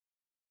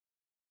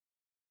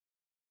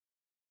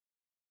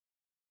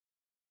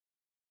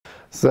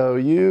So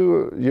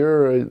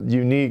you're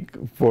unique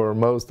for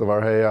most of our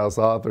Hay House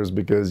authors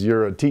because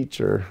you're a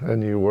teacher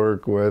and you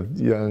work with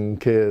young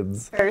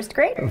kids. First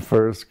graders.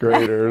 First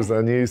graders.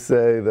 And you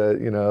say that,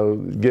 you know,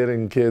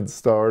 getting kids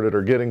started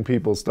or getting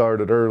people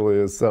started early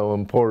is so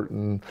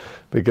important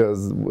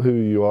because who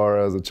you are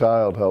as a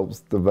child helps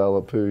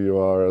develop who you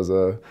are as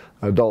an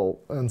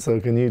adult. And so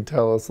can you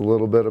tell us a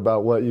little bit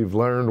about what you've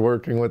learned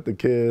working with the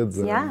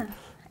kids? Yeah,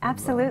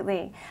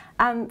 absolutely.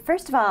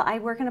 First of all, I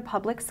work in a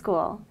public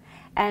school.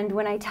 And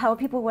when I tell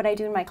people what I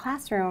do in my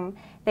classroom,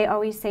 they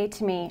always say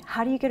to me,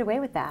 how do you get away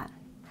with that?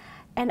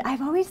 And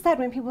I've always said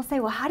when people say,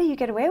 well, how do you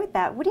get away with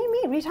that? What do you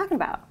mean? What are you talking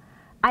about?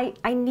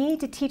 I need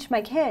to teach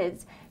my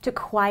kids to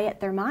quiet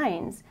their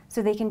minds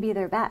so they can be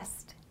their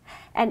best.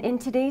 And in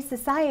today's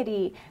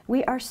society,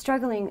 we are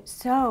struggling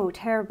so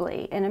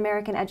terribly in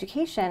American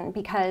education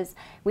because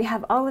we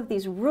have all of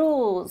these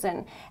rules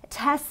and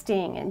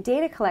testing and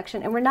data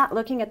collection, and we're not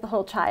looking at the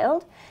whole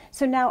child.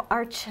 So now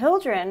our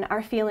children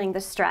are feeling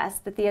the stress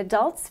that the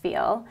adults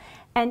feel,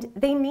 and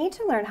they need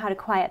to learn how to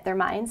quiet their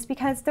minds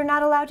because they're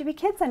not allowed to be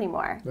kids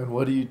anymore. And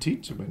what do you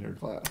teach them in your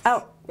class?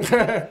 Oh,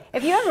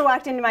 if you ever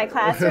walked into my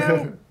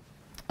classroom,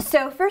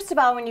 so first of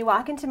all, when you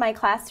walk into my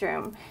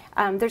classroom,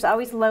 there's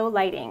always low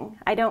lighting.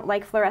 I don't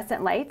like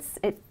fluorescent lights.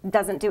 It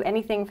doesn't do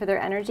anything for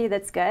their energy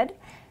that's good.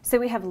 So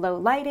we have low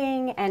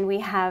lighting, and we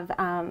have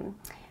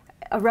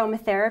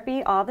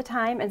aromatherapy all the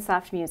time and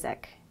soft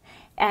music.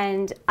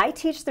 And I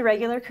teach the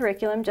regular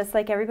curriculum just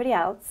like everybody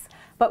else,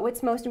 but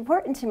what's most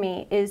important to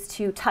me is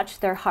to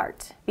touch their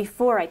heart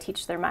before I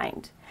teach their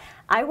mind.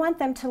 I want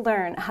them to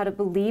learn how to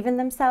believe in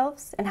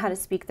themselves and how to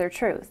speak their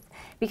truth,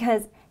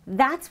 because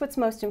that's what's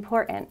most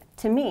important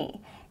to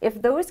me.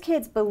 If those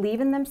kids believe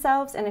in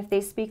themselves and if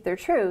they speak their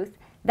truth,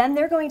 then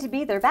they're going to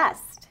be their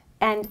best.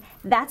 And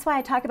that's why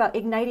I talk about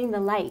igniting the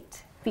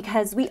light,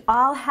 because we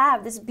all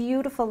have this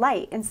beautiful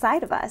light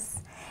inside of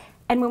us.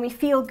 And when we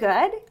feel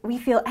good, we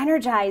feel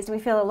energized and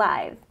we feel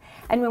alive.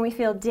 And when we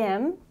feel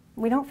dim,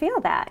 we don't feel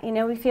that. You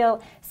know, we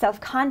feel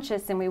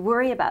self-conscious and we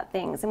worry about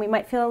things and we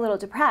might feel a little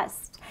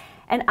depressed.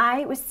 And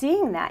I was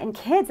seeing that in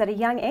kids at a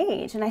young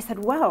age, and I said,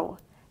 whoa,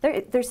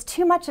 there's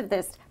too much of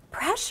this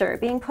pressure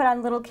being put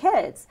on little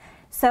kids.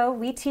 So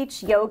we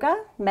teach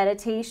yoga,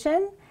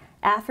 meditation,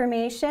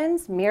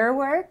 affirmations, mirror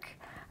work.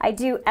 I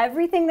do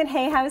everything that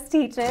Hay House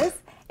teaches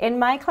in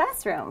my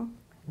classroom.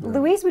 Yeah.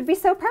 Louise would be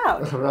so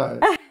proud.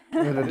 Right.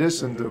 In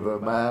addition to the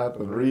math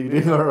and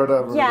reading or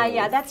whatever.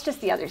 Yeah, that's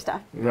just the other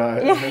stuff.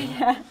 Right.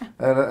 Yeah.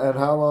 And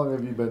how long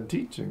have you been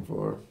teaching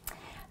for?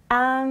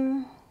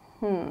 I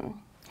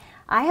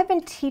have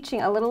been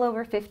teaching a little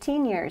over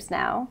 15 years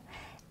now.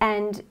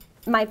 And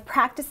my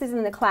practices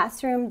in the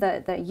classroom,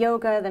 the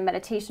yoga, the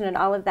meditation, and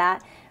all of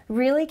that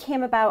really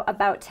came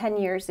about 10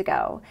 years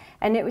ago.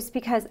 And it was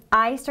because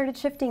I started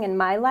shifting in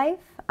my life.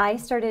 I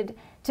started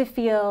to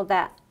feel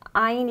that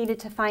I needed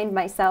to find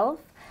myself.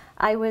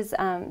 I was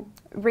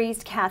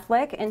raised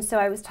Catholic, and so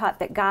I was taught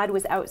that God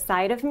was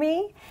outside of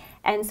me.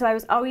 And so I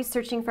was always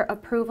searching for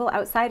approval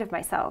outside of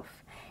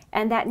myself.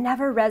 And that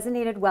never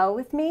resonated well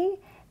with me.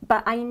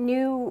 But I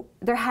knew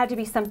there had to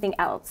be something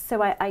else,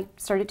 so I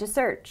started to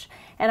search.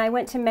 And I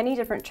went to many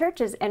different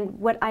churches, and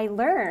what I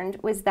learned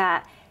was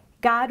that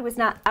God was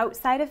not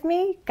outside of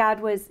me, God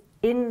was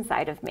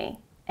inside of me.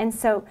 And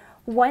so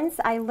once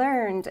I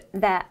learned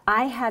that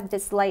I had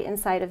this light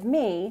inside of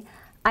me,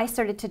 I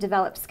started to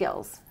develop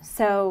skills.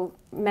 So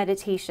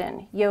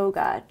meditation,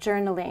 yoga,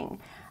 journaling,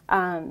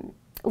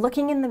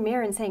 looking in the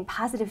mirror and saying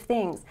positive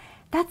things.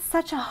 That's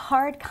such a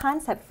hard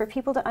concept for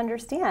people to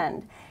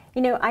understand.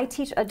 You know, I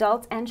teach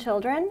adults and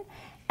children,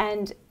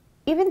 and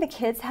even the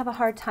kids have a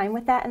hard time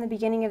with that in the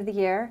beginning of the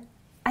year.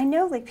 I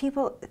know, like,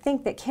 people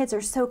think that kids are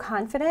so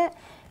confident,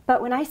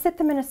 but when I sit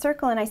them in a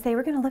circle and I say,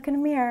 we're going to look in a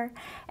mirror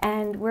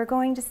and we're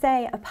going to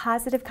say a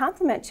positive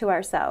compliment to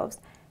ourselves,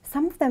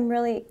 some of them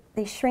really,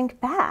 they shrink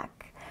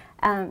back.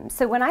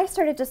 So when I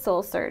started to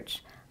soul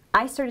search,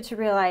 I started to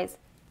realize,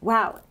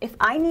 wow, if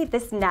I need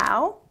this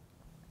now,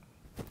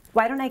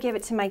 why don't I give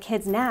it to my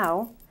kids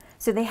now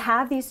so they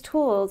have these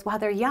tools while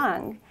they're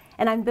young,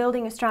 and I'm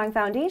building a strong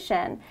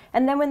foundation,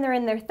 and then when they're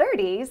in their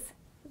 30s,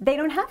 they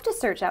don't have to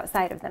search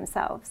outside of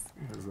themselves.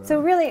 Exactly. So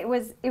really it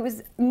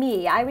was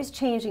me. I was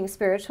changing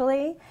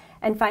spiritually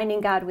and finding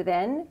God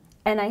within,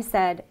 and I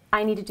said,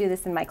 I need to do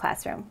this in my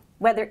classroom,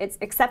 whether it's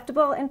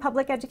acceptable in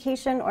public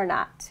education or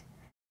not.